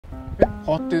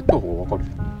貼ってった方がわかる。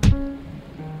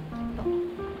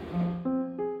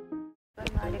お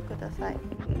乗りください。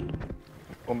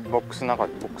ボックスなかっ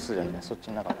た。ボックスじゃない、そっち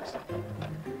の中です。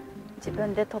自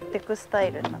分で取ってくスタ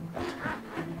イルになっ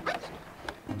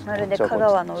た。まるで香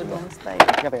川のうどんスタイル。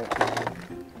やばいやばい。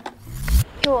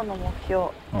今日の目標、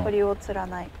鳥を釣ら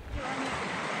ない。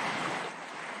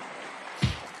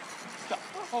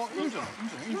あ、いいんじゃない、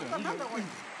いいんじゃない、いいんじゃない、いいん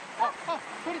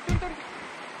じゃない。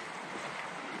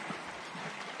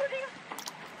鳥。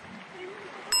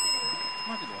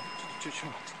待ってちょっと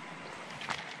待っ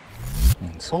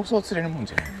て。そうそう釣れるもん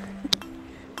じゃない。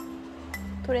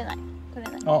取れない。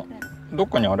あ、どっ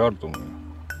かにあれあると思うよ。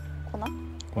粉。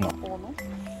粉。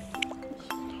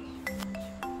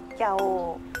じゃ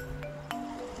お。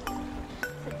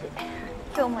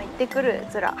今日も行ってくる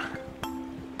ずら。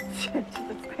ちょっと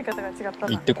使い方が違ったな。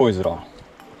行ってこいずら。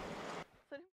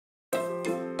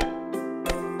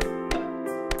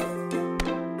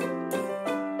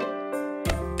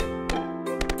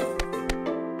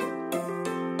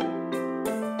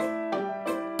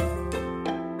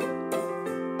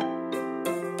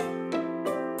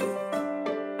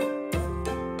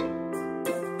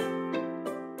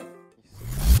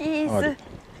キース。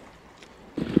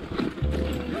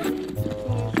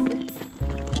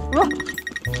うわ、もう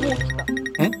来た。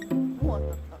もう当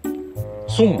たった。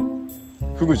そうなの？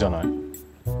フグじゃない？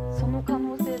その可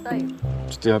能性だよ。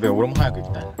ちょっとやべえ、俺も早く行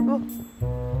きたいな。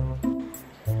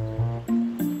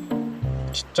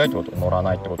ちっちゃいってこと？乗ら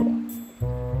ないってこと？い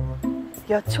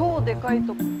や、超でかい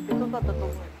とこ、でかかったと思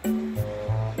う。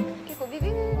結構ビビ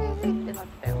ビビビってなっ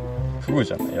たよ。フグ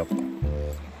じゃない、やっぱ。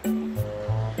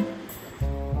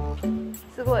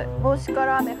すごい、帽子か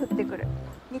ら雨降ってくる。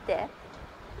見て。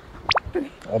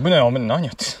危ない危ない、何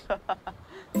やって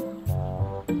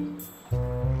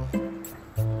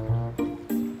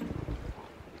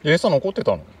ん餌残って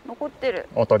たの？残ってる。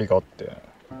当たりがあって。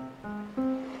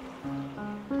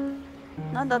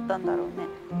何だったんだろうね。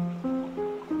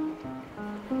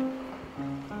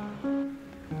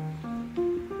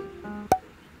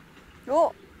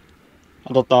お、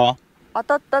当たった？当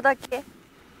たっただけ。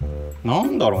な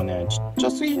んだろうね、ちっち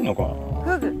ゃすぎんのかな。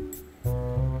フグ。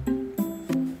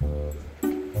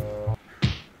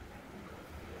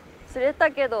釣れ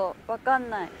たけどわかん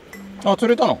ない。あ、釣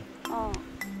れたの？うん。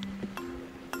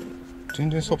全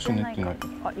然サクション練ってない。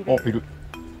あ、いる。あ、いる。いる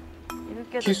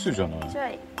けど。キスじゃない？ちっちゃ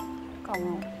いかも。ちっ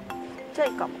ちゃ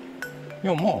いかも。い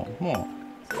や、まあ。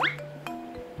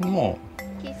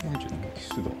キス。なんじゃない、キス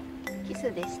だ。キ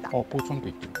スでした。あ、ポーチョンと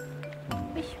言ってる。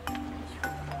よいしょ。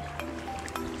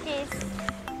キス。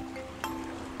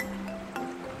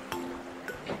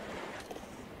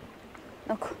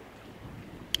なんか。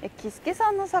キスケさ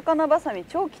んの魚バサミ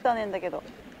超汚ねんだけど。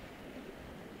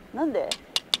なんで？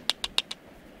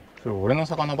それ俺の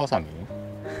魚バサミ？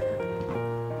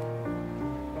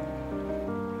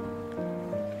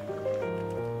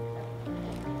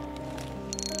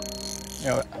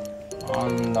やばい。な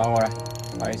んだこれ。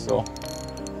海藻。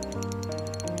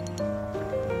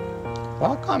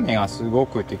ワカメがすご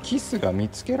くてキスが見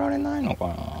つけられないのか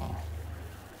な。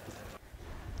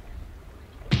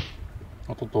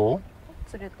あとどう？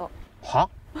釣れた。は？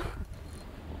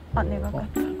あ、根がかっ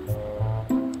た。やっ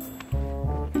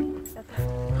た。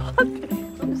待って、な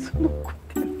んでそんな怒っ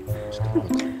てるの？ちょっと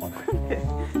待って、わかんない。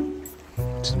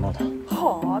ちょっとまだ。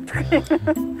はあとか言う。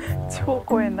超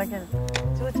怖いんだけど。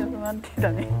情緒不安定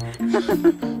だね。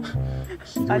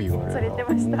ひどいよ俺。釣れてま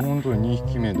した。もう本当に2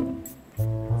匹目だ。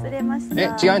釣れました。違う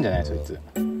んじゃないそいつ。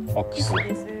あ、キス。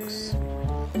です。は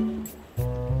い、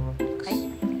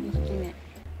2匹目。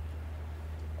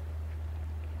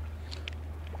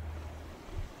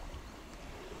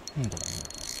なんだろ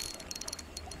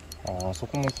うね。あそ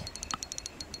こも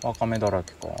ワカメだら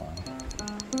けか。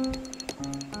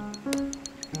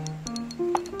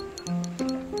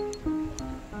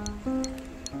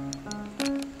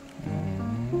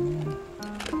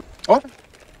あれ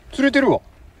釣れてるわ。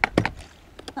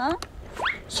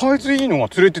サイズいいのが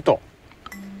釣れてた。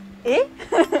え？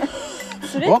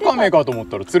ワカメかと思っ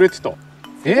たら釣れてた。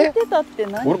釣れてたって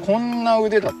何？俺こんな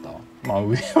腕だった？まあ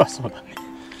腕はそうだね。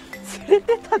釣れ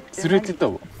てたって何？釣れてた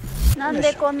わ。なん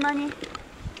でこんなに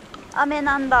雨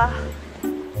なんだ。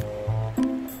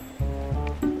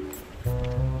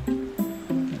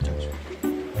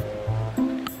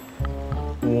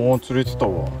おお、釣れてた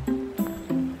わ。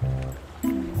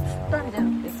釣ったんじゃ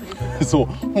なくて釣れてた。そう、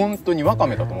本当にワカ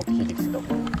メだと思って引いてきてたわ。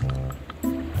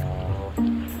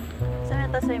それ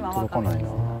私今ワ届かカメ。ないな。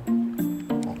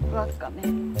ワカメ。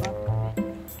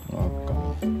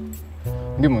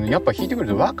でもね、やっぱ引いてくる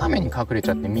とワカメに隠れち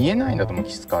ゃって見えないんだと思う、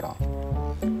キスから。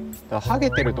ハ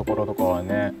ゲてるところとかは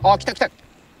ね、あ、来た来た。あ、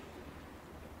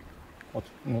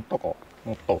乗ったか。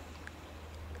乗った。乗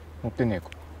ってねえか。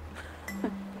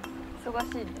忙しい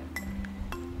んだよ。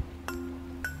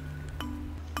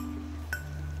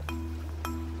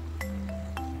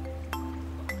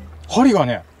針が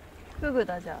ね。フグ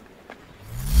だじゃ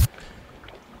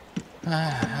あ。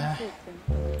あ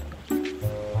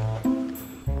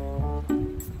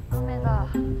雨だ。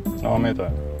あ、雨だ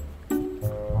よ。梅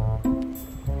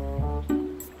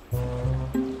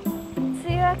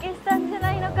雨明けしたんじゃ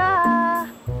ないのか。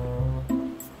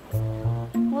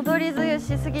戻り梅雨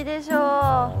しすぎでし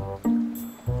ょ。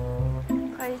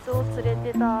海藻釣れ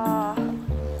てた。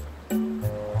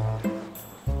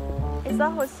餌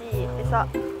欲しい。餌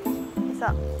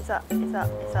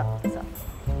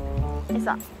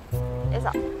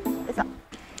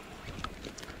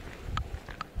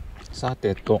さ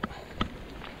てと。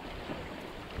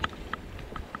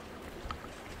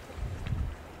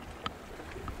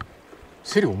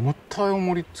セリ重たい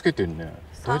重りつけてんね。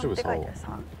大丈夫さ。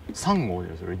3号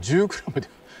でそれ 10g で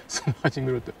その味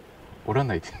ぐろって折ら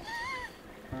ないで。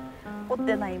折っ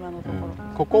てない今のところ。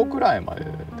ここくらいまで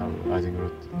多分味ぐろ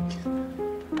って。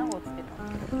何号つけ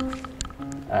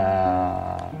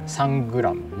た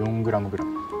？3g、4g ぐらい。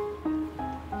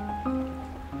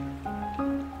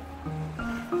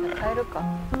じゃあ変えるか。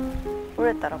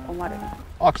折れたら困る。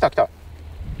あ、来た来た。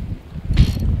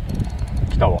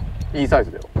来たわ。いいサイ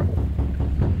ズだよ。本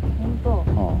当。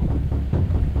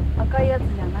赤いやつ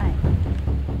じゃない。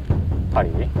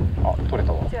針？あ、取れ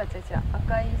たわ。違う。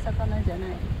赤い魚じゃない。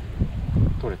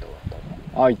取れた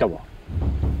わ。あ、いたわ。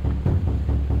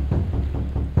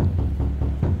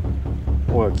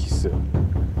おい、キス。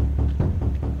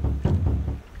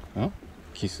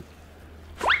キス。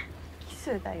キ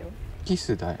スだよ。キ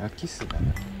スだよ。キスだよ。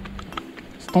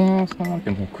ストーンストーンっ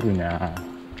てもう来るね。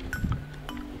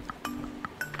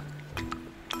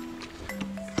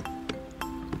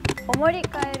おもり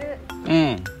変える。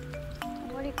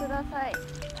おもりください。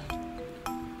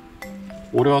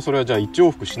俺はそれはじゃあ1往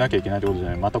復しなきゃいけないってことじゃ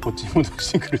ない。またこっちに戻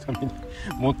してくるために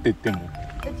持ってっても。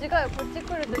違うよ、こっち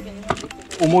来るときに持ってき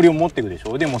て。重りを持ってくでし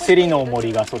ょ。でもセリの重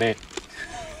りがそれ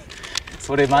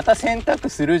また洗濯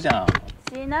するじゃん。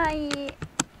しない。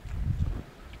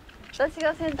私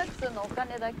が洗濯するのお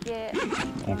金だけ。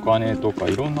お金とか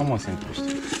いろんなもん洗濯し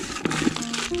てる。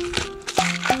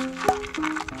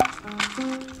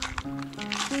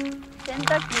洗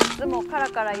濯機いつもカラ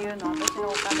カラ言うの私の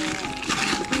お金。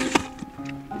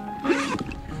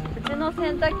うちの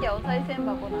洗濯機はお賽銭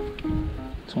箱なの。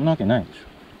そんなわけないでしょ。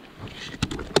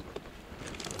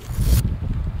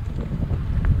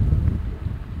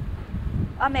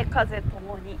雨風と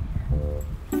もに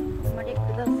おもりく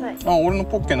ださい。あ、俺の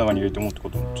ポッケの中に入れて持ってこ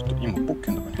と。ちょっと今ポッ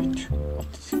ケの中に入って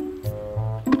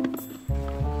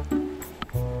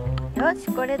る。よし、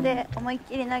これで思いっ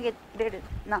きり投げれる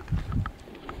な。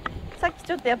さっき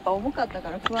ちょっとやっぱ重かった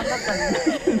から不安だったんだけ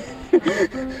ど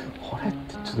あれっ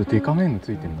てちょっとデカめの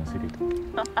ついてるな、セリと。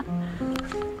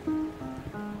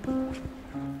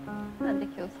なんで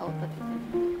今日竿立て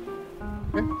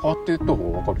てるの？当てた方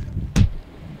がわかるじゃん。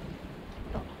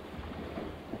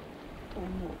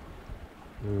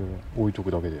置いと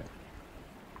くだけで。来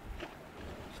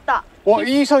た。わ、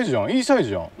いいサイズじゃん。いいサイズ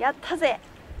じゃん。やったぜ。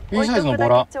いいサイズのボ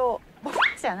ラ。ボラ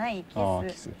じゃない。キ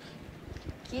ス。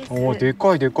キス。おー、で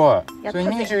かいでかい。それや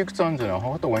ったぜ。20いくつあるんじゃない？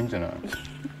測った方がいいんじゃない？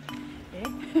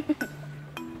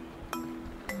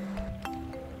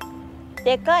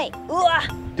でかい。うわ。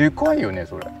でかいよね、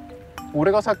それ。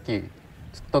俺がさっき釣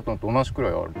ったのと同じくら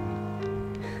いある。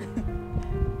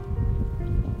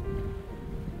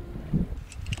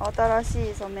新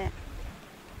しい染め。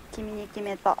君に決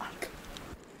めた。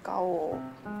ガオー。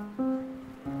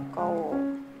ガオー。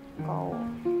ガオー。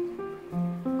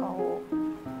ガオ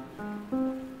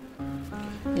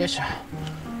ー。よいしょ。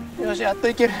よし、やっと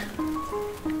いける。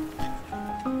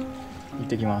行っ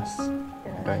てきます。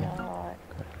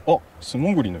あ、素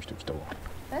潜りの人来たわ。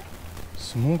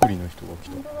素潜りの人が来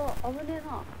た。本当だ、危ねえ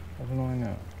な。危ない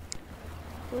ね。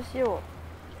どうしよう。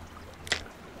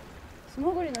素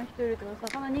潜りの人いると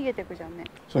魚逃げてくじゃんね。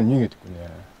そう、逃げてくね。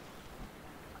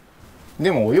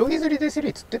でも泳ぎ釣りでセ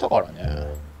リ釣ってたからね。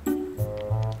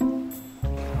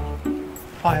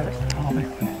あ、やばい。危ない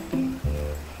危ない。あ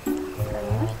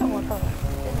の人も多分好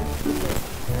きで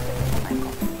ないか。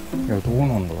いや、どう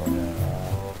なんだろうね。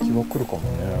気は来るかもね。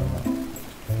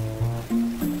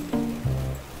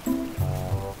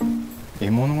獲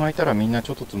物がいたらみんなち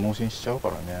ょっとつ盲信しちゃうか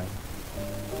らね。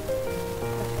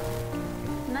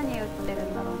何売ってる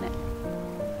んだろうね。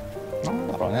なん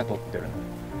だろうね、撮ってるの。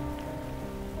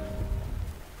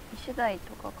イシダイ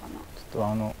とかかな。ちょっと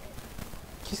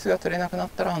キスが釣れなくなっ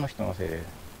たらあの人のせいで、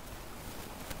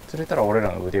釣れたら俺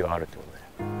らの腕があるってことだ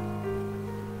よ。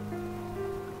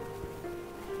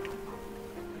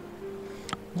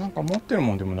なんか持ってる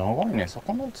もんでも長いね。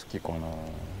魚つきかな。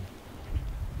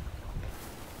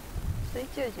水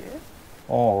中銃？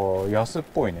ああ、安っ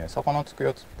ぽいね。魚つく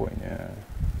やつっぽいね。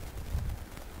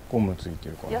ゴムついて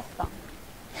るから。ヤスさん。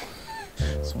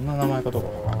そんな名前かどうか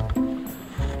わかんない。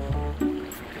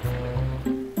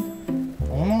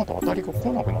あの後当たりが来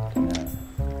なくなったね。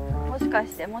もし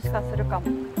かするかも。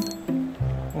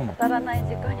当たらない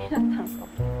時間になったのか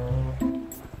も。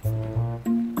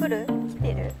来る？来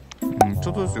てる？うん、ち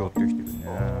ょっとずつ寄ってきてるね。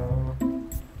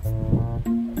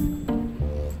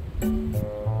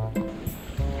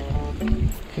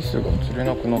キスが釣れ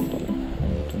なくなったね。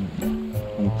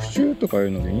プシューとかい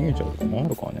うので逃げちゃうとかもあ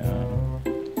るかね。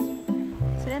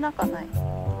釣れなかない。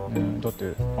だっ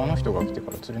てあの人が来て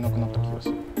から釣れなくなった気がす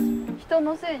る。人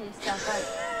のせいにしちゃ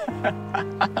あかん。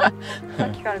さ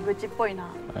っきから愚痴っぽいな。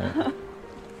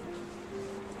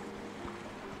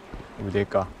腕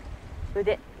か。腕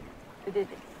で。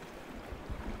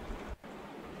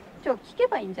聞け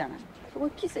ばいいんじゃない？そこ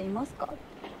キスいますか？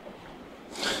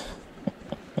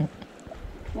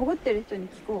潜ってる人に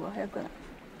聞こうが早くな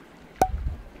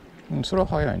い？それは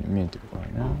早いね、見えてるか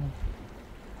らね。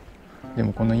で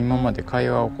もこの今まで会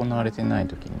話行われてない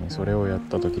時にそれをやっ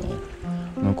た時に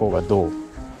向こうがどう？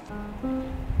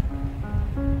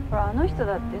ほらあの人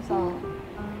だってさ、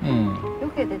避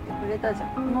けてってくれたじゃん。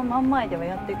この真ん前では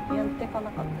やっていか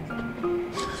なかったじゃん。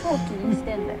超気にし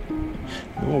てんだよ。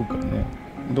どうかね。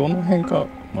どの辺か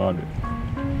もある。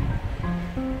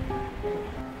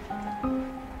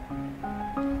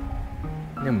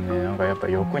でもね、なんかやっぱ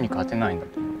欲に勝てないんだ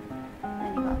と思う。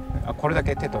何が？これだ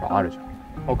けテトラあるじゃん。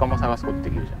他も探すことで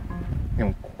きるじゃん。で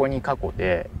もここに過去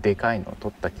ででかいのを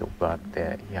取った記憶があっ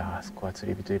て、いやあそこは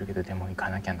釣り人いるけどでも行か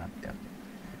なきゃなって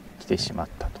来てしまっ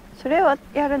たと。それは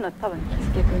やるの多分キ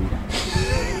スケくんじゃん。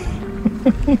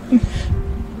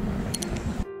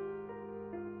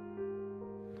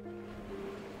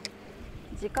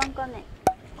時間かね。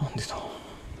なんでだ。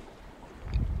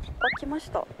来ま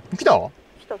した。来た？ほら。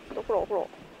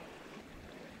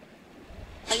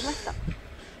ありました。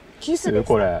キス？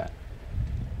これ。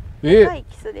でかい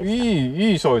キスでした。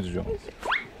いいサイズじゃん。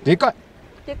でか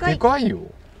いよ。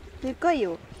でかい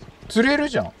よ。釣れる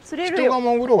じゃん。釣れるよ。人が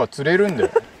潜ろうが釣れるんだ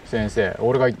よ。先生、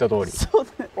俺が言った通り。そう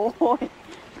だね。おい。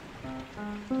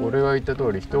俺が言った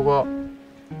通り人が。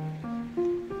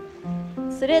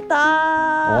釣れた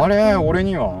ー。あれ、俺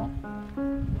には。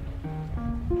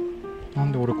な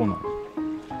んで俺来ない？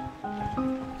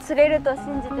釣れると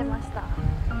信じてました。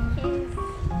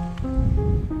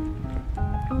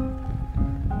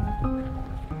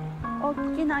大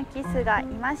きなキスがい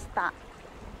ました。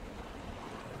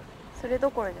それど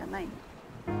ころじゃない。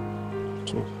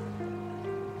そうだ。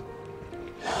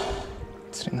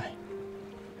釣れない。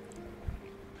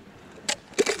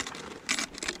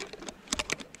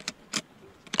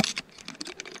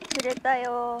釣れた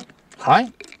よ。は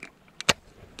い。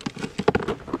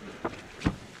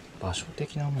場所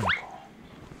的なものか。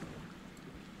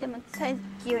でもさっ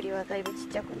きよりはだいぶちっ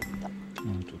ちゃくなった。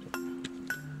本当だ。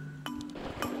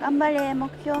頑張れ、目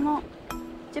標の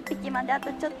10匹まであ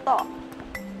とちょっと。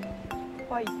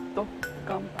ファイト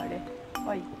頑張れ、フ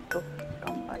ァイト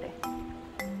頑張れ。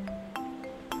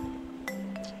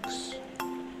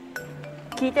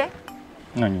聞いて。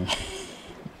何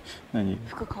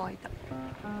服乾いた。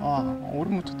ああ、俺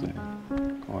もちょっとね、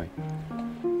かわいい。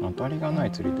当たりがな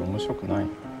い釣りって面白くない。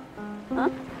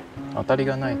当たり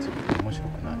がない釣りって面白く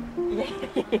ない。いや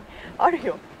ある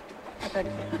よ、当たり。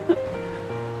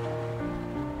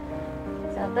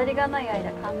じゃあ当たりがない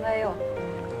間考えよ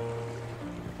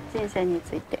う、人生に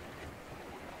ついて。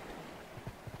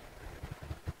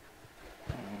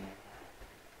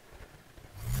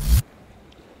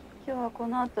今日はこ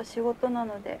の後仕事な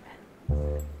ので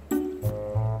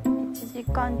1時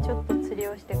間ちょっと釣り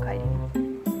をして帰ります。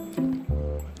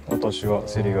私は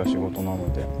競りが仕事な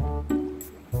ので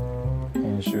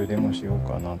編集でもしよう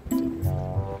かなっていう。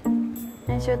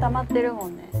編集溜まってるも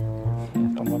んね。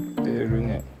溜まってる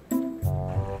ね。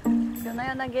夜な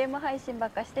夜なゲーム配信ばっ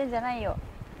かしてんじゃないよ。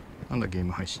なんだゲー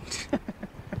ム配信って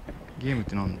ゲームっ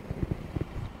てなんだ。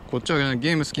こっちは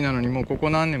ゲーム好きなのにもうここ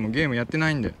何年もゲームやってな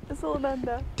いんだよ。そうなん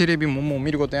だ。テレビももう見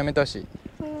ることやめたし、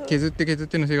削って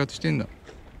の生活してんだ。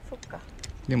そっか。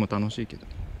でも楽しいけど。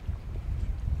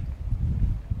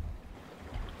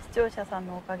視聴者さん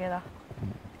のおかげだ。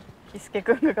キスケ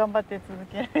くんが頑張って続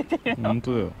けられてるの。本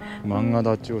当だよ。漫画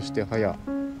立ちをして早1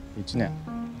年。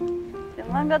で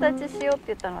も漫画立ちしようって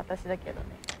言ったのは私だけどね。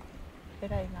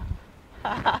偉い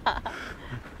な。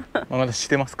漫画立ちし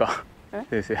てますか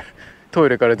先生。トイ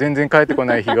レから全然帰ってこ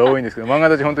ない日が多いんですけど、漫画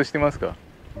立ち本当にしてますか？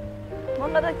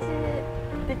漫画立ち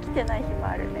できてない日も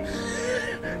あるね。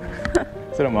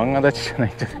それは漫画立ちじゃな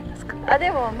いんじゃないですか。あ、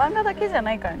でも漫画だけじゃ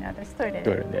ないからね、私トイレで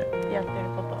トイレでやってる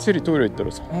こと。チリトイレ行ったら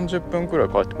30分くらい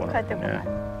帰ってこない、帰ってこない。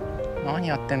何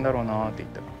やってんだろうなって言っ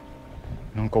たら、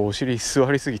なんかお尻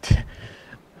座りすぎて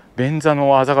便座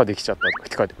のあざができちゃったと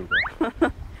か帰ってくるか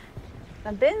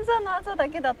ら。便座のあざだ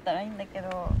けだったらいいんだけ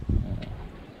ど、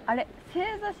あれ正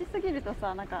座しすぎると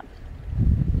さ、なんか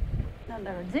なん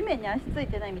だろう、地面に足つい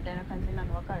てないみたいな感じな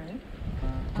の分かる？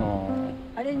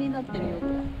あれになってるよ。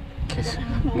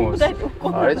もう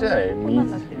あれじゃない、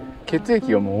血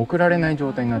液がもう送られない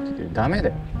状態になっててダメだ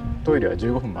よ。トイレは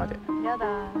15分まで。やだ、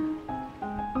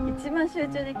一番集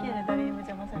中できるね、誰にも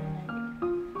邪魔され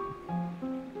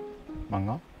ない。漫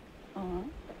画？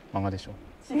漫画でしょ。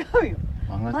違うよ、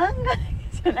漫画だけ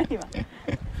じゃないわ。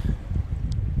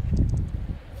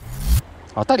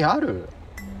当たりある？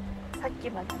さっき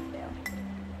までだったよ。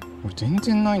俺全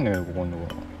然ないんだけど、ここの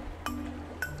ところ。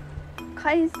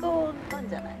海藻なん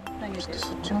じゃない？投げてる。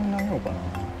そっち側に投げようかな。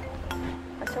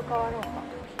場所変わろうか。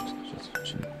そっ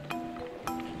ちに。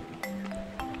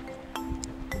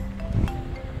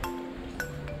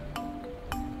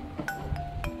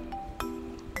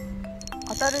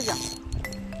当たるじゃん。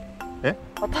え？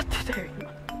当たってたよ今。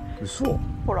嘘？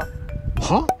ほら。は？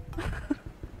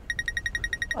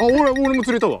あ、俺も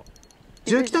釣れたわ。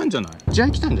地合来たんじゃない？地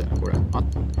合来たんじゃないこれ。あ、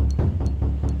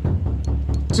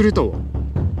釣れたわ。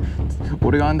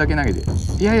俺があんだけ投げて、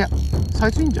いやいやサ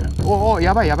イズいいんじゃない？おお、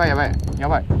やばい。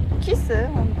キス？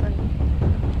本当に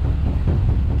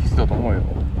キスだと思うよ。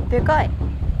でかい。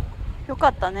よか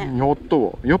ったね。やった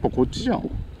わ。やっぱこっちじゃん。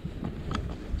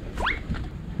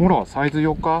ほらサイズ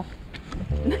よか。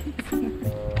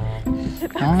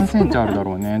何センチあるだ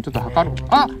ろうね。ちょっと測る。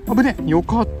あ、危ねえ。よ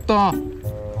かった。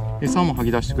餌も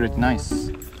吐き出してくれてナイ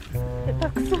ス。下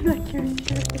手くそな吸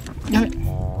収。やべ。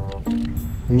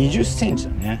20センチ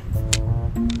だね。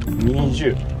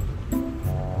20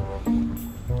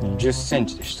セン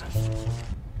チでした。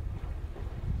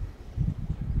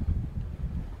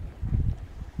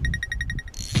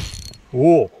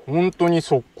おお、本当に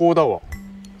速攻だわ。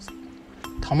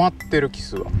溜まってるキ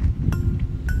スが。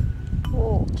お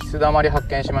お、キスだまり発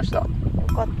見しました。よ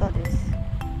かったです。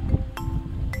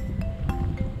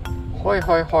はい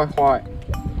はい。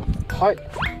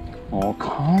あ、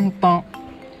簡単。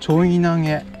ちょい投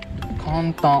げ。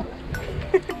簡単。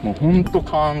もうほんと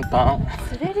簡単。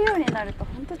釣れるようになると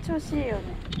ほんと調子いいよね。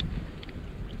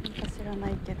なんか知らな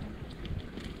いけど。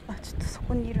あ、ちょっとそ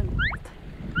こにいるの。や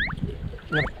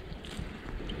ばい。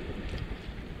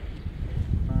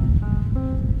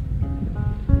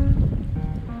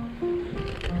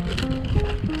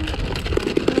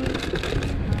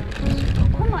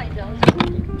来ないじゃん。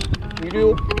いる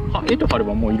よ。あ、絵と貼れ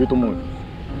ばもういると思うよ。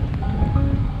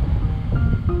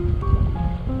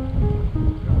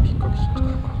引っ掛けちゃったか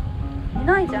らか。い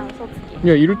ないじゃん、嘘つき。い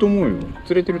や、いると思うよ。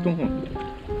釣れてると思うんだよ。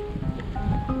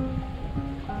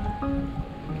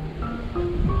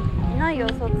いないよ、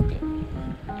嘘つき。も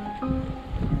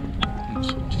う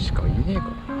そっちしかいねえから。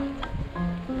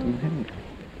どの辺だよ。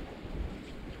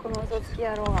この嘘つき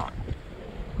野郎が。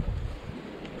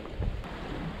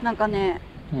なんかね、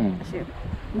私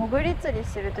潜り釣り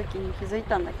してる時に気づい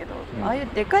たんだけど、ああいう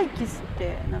でかいキスっ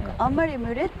てなんかあんまり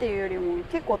群れっていうよりも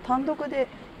結構単独で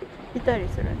いたり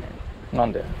するんだよ。な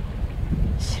んで？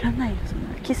知らないよ、そんな。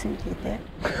キスに聞いて。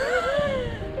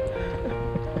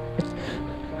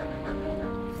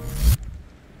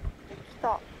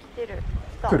来てる。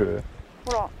来る？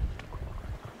ほら。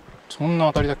そんな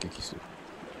当たりだっけキス？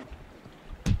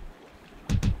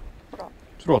ほら。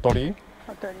それ当たり？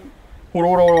当たり。ほ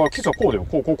らキスはこうだよ。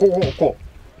こう。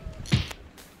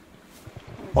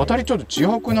当たりちょっと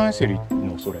違くない？セリ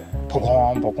のそれ。ポ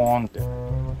コーンって。フ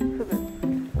グ。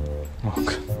なん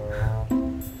か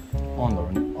なんだろ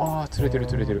うね。ああ、釣れてる。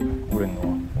俺のは。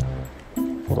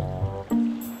ほら。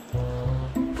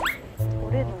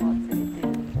俺のは釣れてる。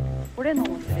俺の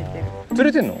も釣れてる。釣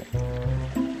れてんの？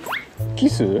キ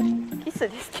ス？キス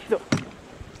ですけど。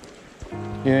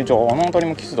じゃああの当たり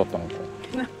もキスだったのか。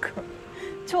なんか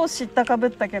超知ったかぶ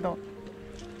ったけど。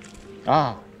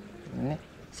ああ、ね。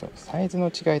そう、サイズの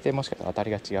違いでもしかしたら当た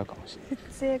りが違うかもしれない。うっ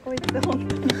せえこいつ本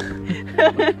当に。うっ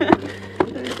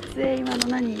せえ今の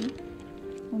何？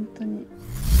本当に。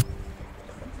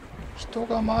人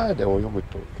が前で泳ぐ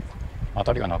と当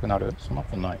たりがなくなる？そんな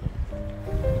ことない。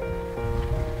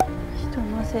人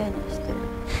のせいにしてる。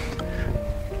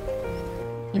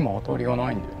今当たりが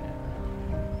ないんだよね。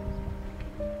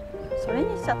それ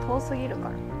にしちゃ遠すぎるか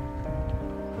ら。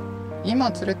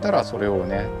今釣れたらそれを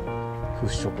ね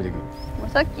払拭できる。もう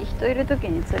さっき人いる時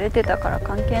に釣れてたから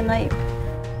関係ないよ。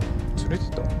釣れて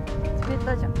た？釣れ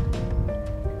たじゃん。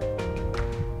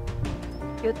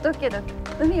言っとくけど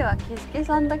海はキスケ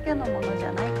さんだけのものじ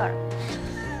ゃないから。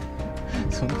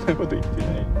そんなこと言って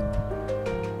ない。さ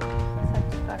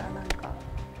っきからなんか。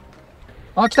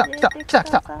あ、来た来た来た来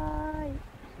た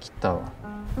来たわ。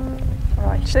ほ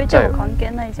ら人いても関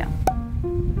係ないじゃん。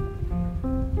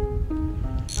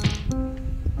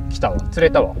来たわ、釣れ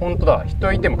たわ。本当だわ、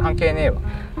人いても関係ねえわ。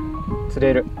釣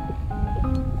れる。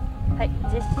はい、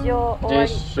実証終わり。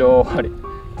実証終わり。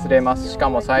釣れます。しか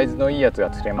もサイズのいいやつが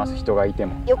釣れます。人がいて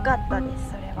も。よかったです、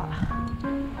それは。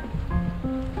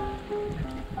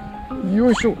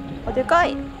よいしょ。あ、でか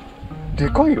い。で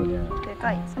かいよね。で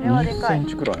かい、それはでかい。20セン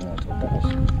チくらいのやつがボコス。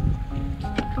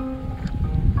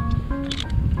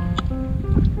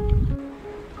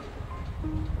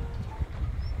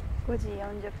5時40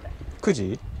分。9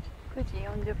時？ 9時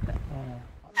40分。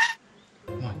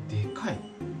まあ、でかい。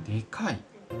でかい。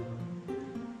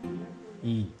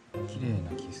いい、綺麗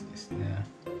なキスですね。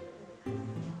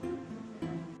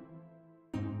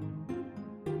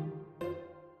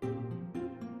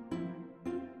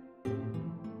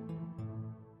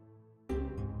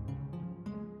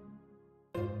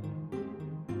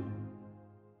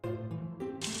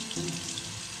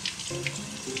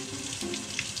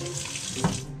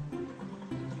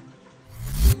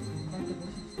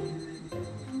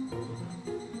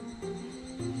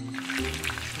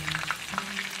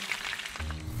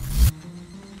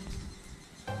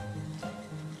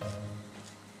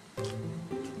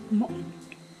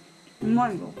うま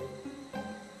いよ。